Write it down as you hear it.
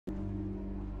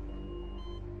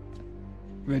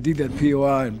Vedida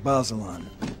POI in Basalan.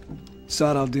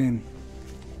 Saad al-Din,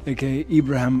 aka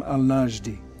Ibrahim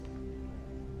al-Najdi.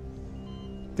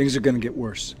 Things are gonna get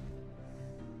worse.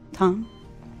 Tom?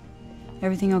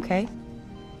 Everything okay?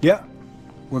 Yeah,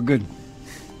 we're good.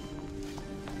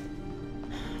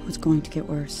 It's going to get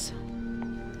worse.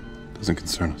 Doesn't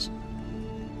concern us.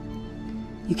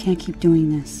 You can't keep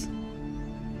doing this.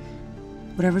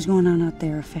 Whatever's going on out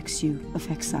there affects you,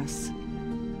 affects us.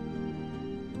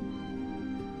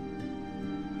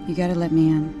 You gotta let me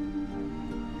in.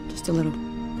 Just a little.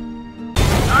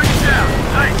 Target down!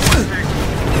 Nice!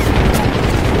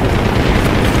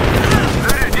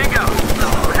 Voodoo, Dingo!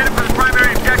 We're headed for the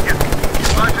primary objective.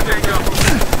 Roger, Dingo.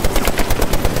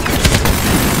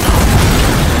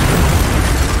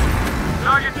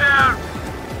 Target down!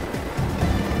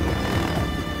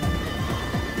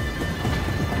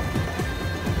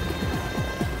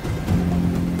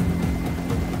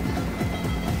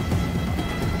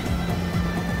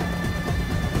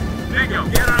 Dingo,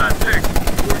 get it on 6.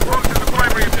 We're approaching the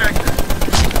primary objective.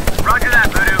 Roger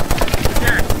that, Voodoo.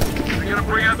 Check. We're gonna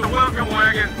bring out the welcome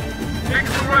wagon. Take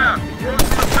us around. Approach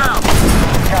from the south.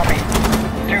 Copy.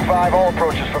 2-5, all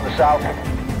approaches from the south.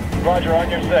 Roger, on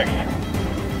your 6.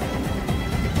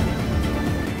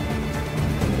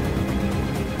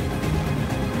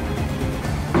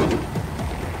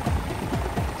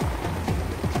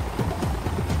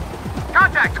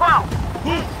 Contact 12!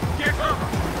 Get cover!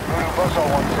 Voodoo, bus all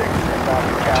 1-6, inbound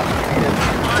to Caps, needed.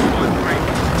 513.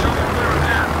 Tell me clear of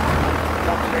that.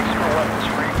 1-6, your weapons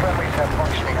free. Friendlies have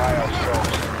functioning IL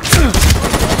strobes.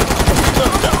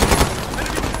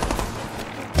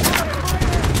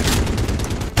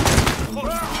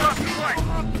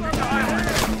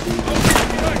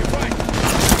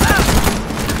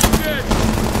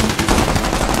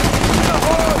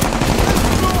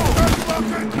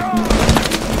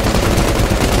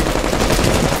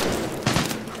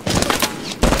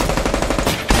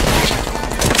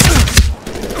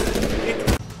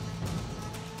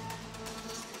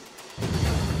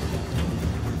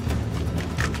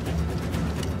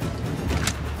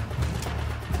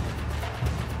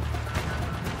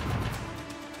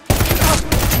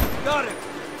 Got it!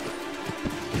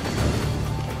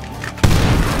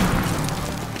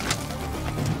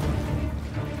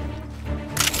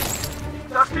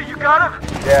 Dusty, you got him?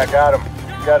 Yeah, got him.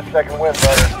 Got a second win,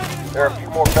 brother. There are a few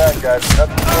more bad guys,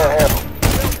 nothing you can't handle.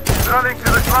 Running to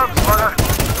the club, brother.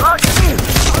 Rush!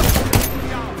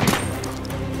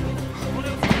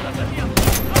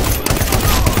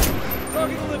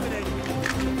 Target eliminated.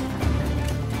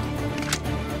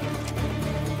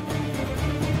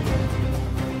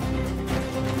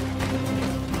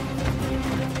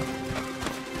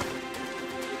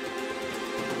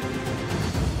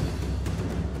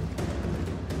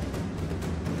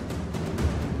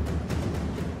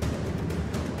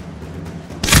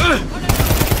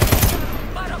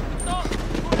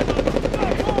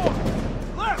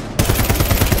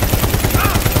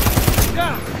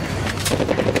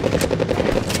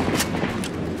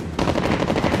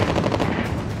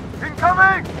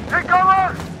 Incoming! Take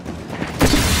cover!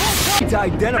 To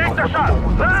identify Take the shot!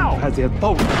 Now! as their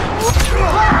boat.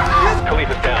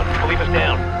 Khalifa's down. Khalifa's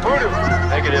down. Voodoo!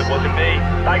 Negative, wasn't me.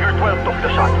 Tiger 12 took the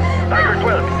shot. Tiger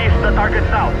 12, east the target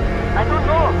south. I don't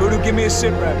know. Voodoo, give me a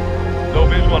sit rep. No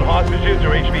visual on hostages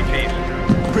or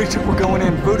HVTs. Preacher, we're going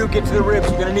in. Voodoo, get to the ribs.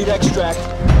 We're gonna need extract.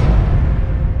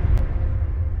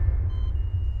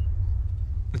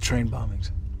 The train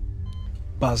bombings.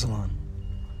 Basalan.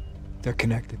 They're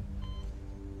connected.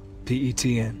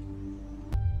 PETN.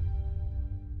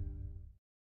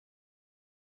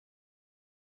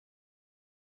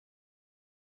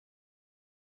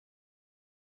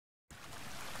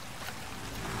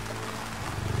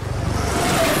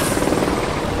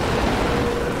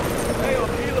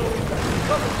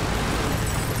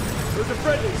 Those are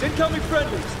friendlies! Incoming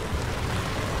friendlies!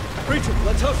 Preacher,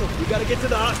 let's hustle. We gotta get to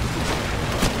the hostages.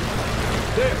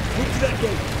 There, move to that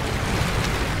gate.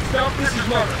 Stop, this is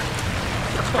Mother.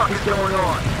 What the fuck is going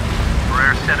on?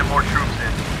 We're sending more troops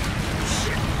in.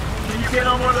 Shit. Can you get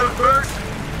on one of those birds?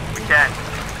 We can.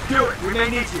 Do it, we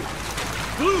may need you.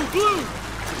 Blue, blue!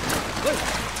 Wait,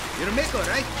 you're Mako,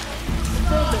 right?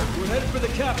 Affirmative, we're headed for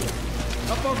the capital.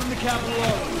 How far from the capital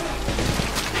are we?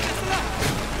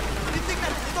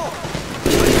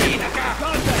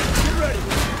 Contact, get ready!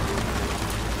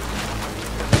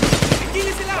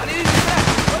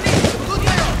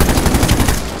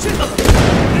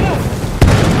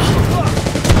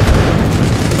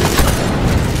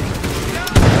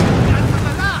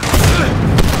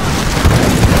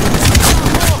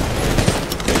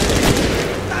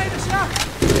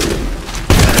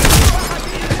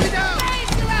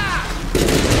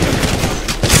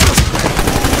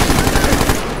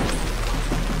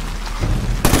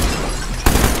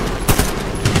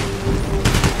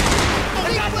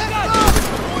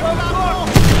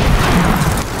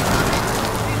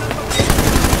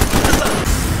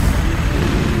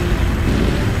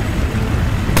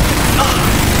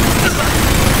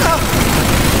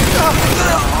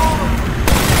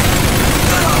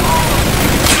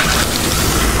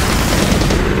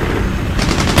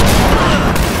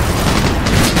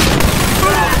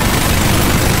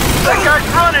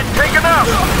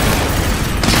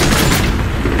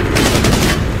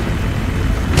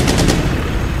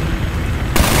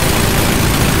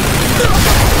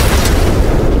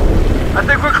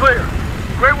 clear.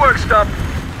 Great work, Stump.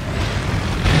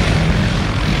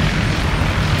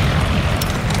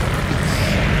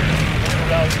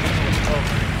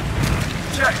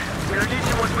 Check. We're gonna need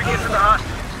you once we get to the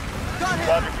hospital.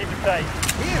 Roger, keep it tight.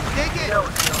 Here, take it. Go.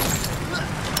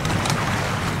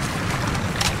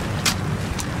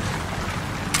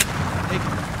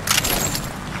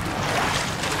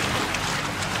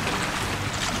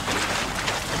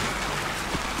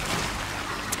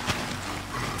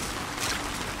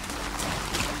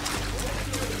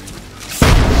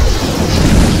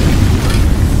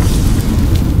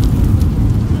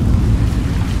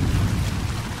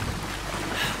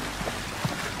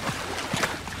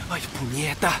 Ay,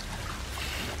 puñeta.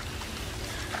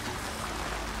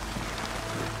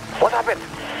 What happened?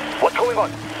 What's going on?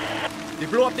 They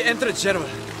blew up the entrance, General.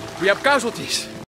 We have casualties.